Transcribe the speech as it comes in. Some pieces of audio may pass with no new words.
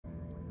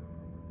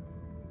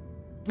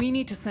We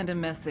need to send a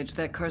message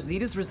that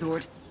Carzita's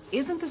resort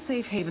isn't the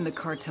safe haven the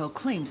cartel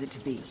claims it to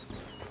be.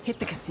 Hit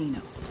the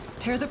casino.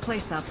 Tear the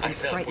place up and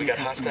frighten we got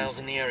customers. hostiles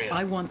in the area.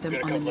 I want them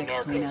on the next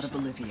plane out of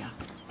Bolivia.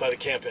 By the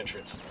camp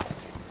entrance.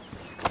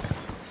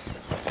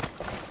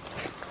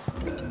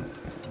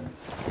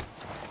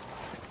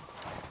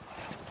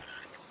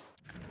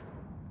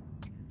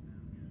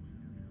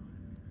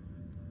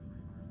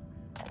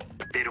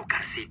 Pero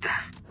Carzita,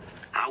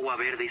 Agua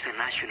Verde is a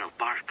national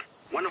park.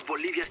 One of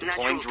Bolivia's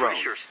natural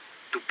treasures.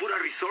 To put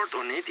a resort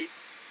on it,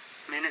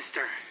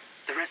 Minister,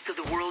 the rest of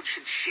the world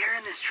should share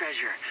in this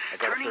treasure.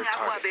 Turning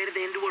Agua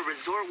Verde into a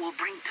resort will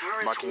bring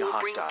tourists, will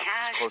bring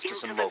cash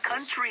into the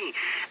country.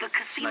 The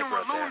casino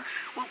alone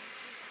will...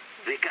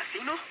 The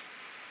casino?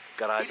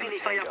 Got eyes on the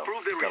Tango.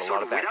 He's got a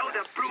lot of background.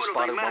 Just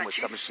spotted one with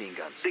submachine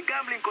guns. The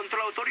Gambling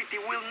Control Authority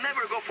will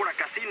never go for a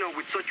casino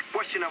with such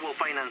questionable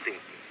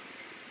financing.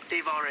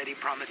 They've already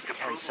promised to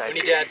prove...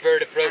 Unidad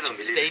bird approaching.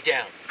 Stay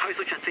down. How is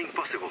such a thing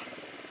possible?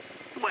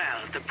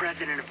 Well, the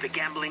president of the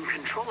Gambling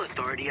Control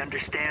Authority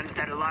understands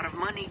that a lot of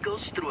money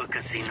goes through a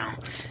casino.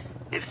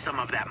 If some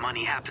of that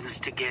money happens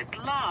to get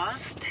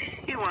lost,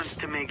 he wants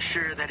to make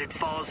sure that it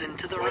falls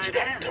into the right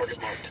hands.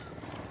 Target marked.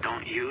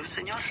 Don't you,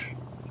 senor?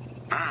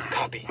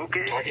 Copy.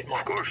 Okay, Target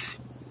marked. Of course.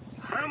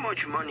 How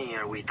much money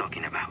are we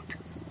talking about?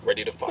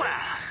 Ready to fire.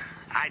 Well,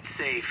 I'd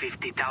say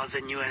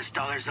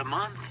 $50,000 a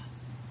month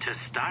to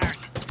start.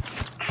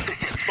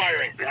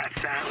 Firing. That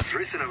sounds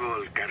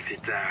reasonable,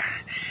 Carzita.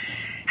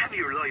 Have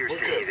your lawyer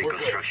send me the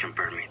construction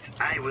permits.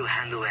 I will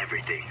handle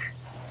everything.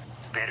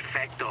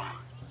 Perfecto.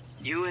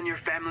 You and your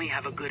family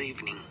have a good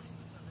evening.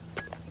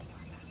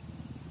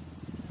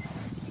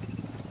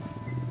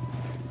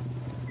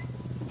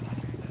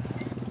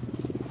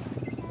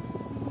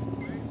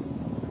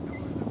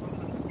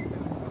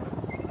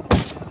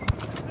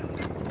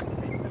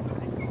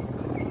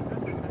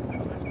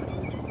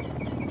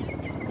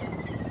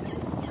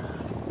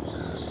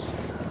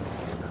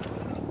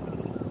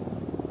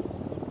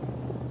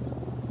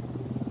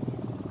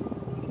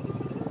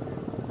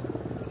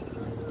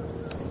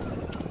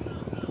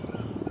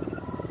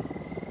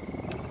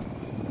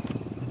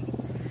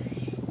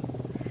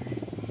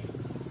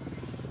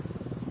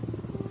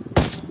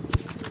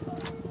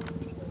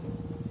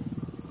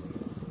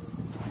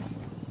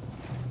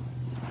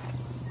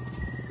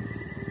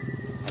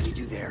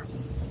 There.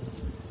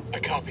 I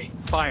copy.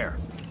 Fire.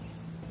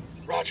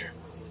 Roger.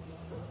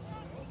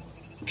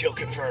 Kill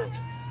confirmed.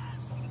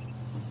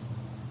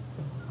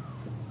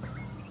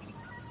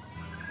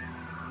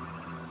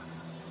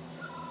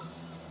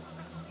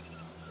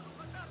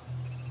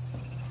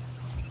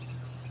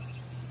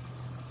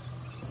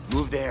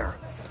 Move there.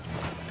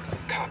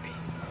 Copy.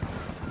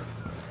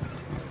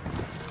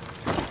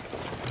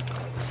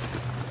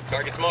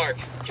 Target's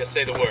marked. Just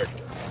say the word.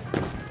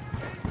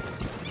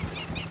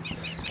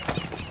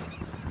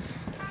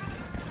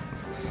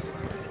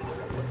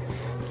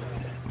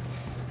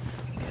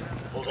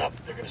 Hold up.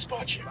 They're gonna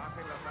spot you.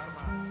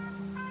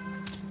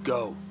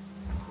 Go.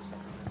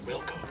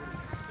 We'll go.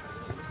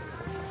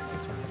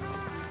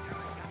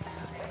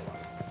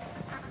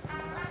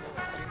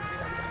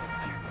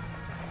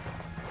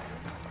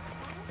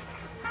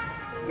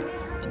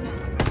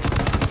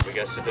 We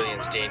got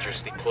civilians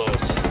dangerously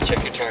close.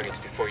 Check your targets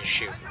before you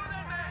shoot.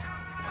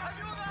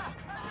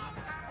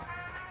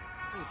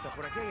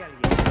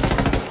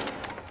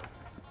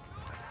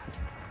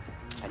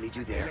 I need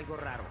you there.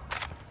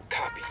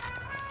 Copy.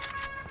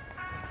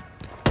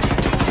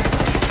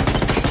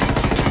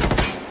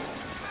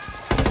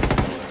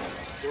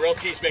 Your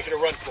LT's making a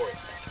run for it.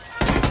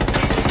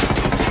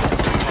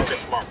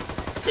 Target's marked.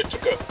 Good to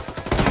go.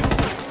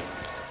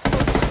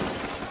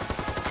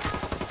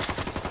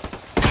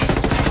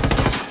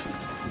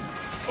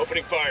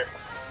 Opening fire.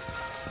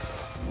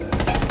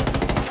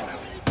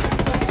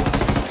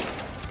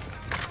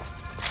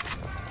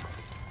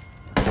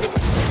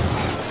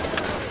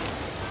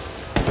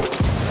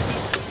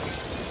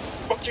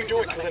 What you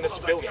doing killing a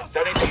civilian?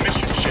 That ain't the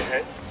mission,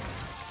 shithead.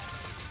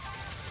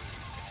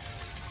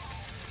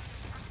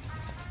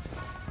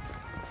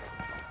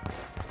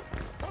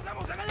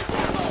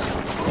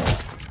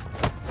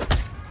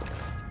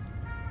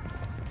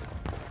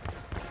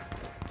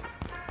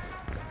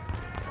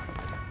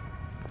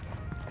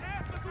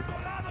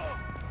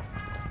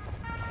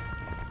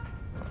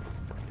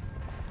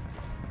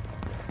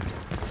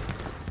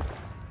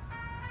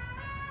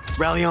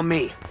 Rally on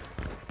me.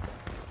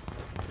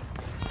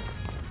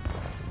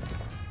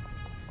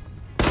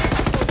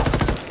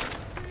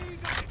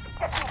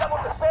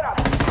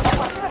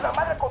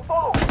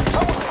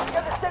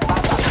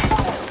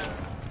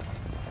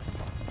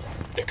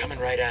 They're coming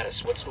right at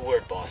us. What's the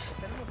word, boss?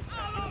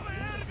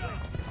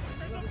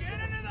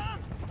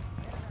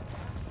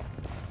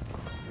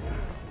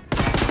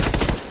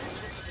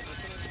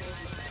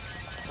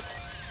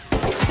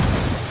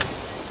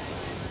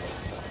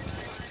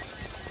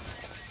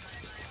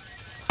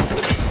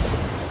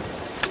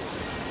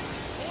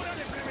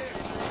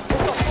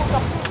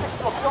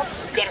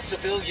 We got a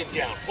civilian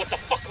down. What the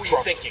fuck were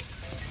you thinking?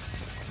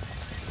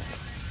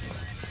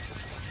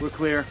 We're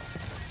clear.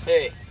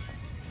 Hey.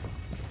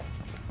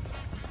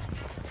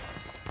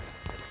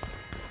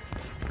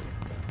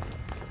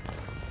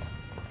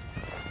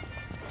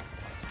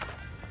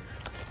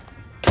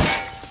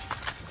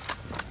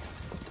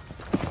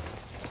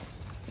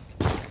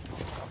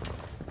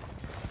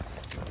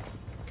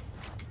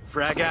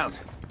 Frag out.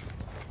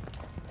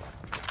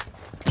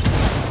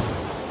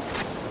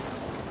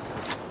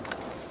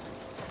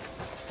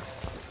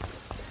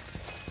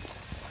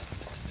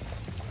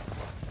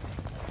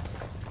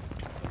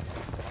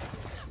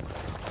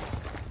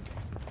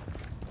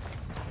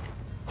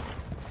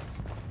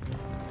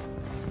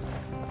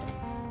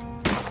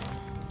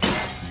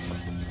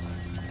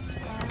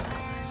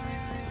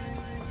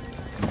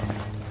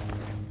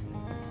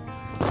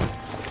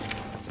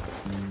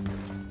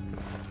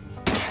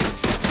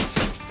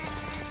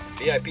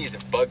 VIPs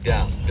have bugged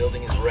out.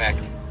 Building is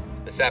wrecked.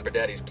 The Sapper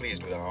Daddy's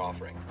pleased with our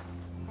offering.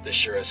 This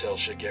sure as hell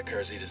should get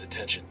Carzita's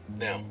attention.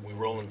 Now, we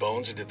rolling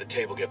bones or did the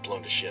table get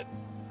blown to shit?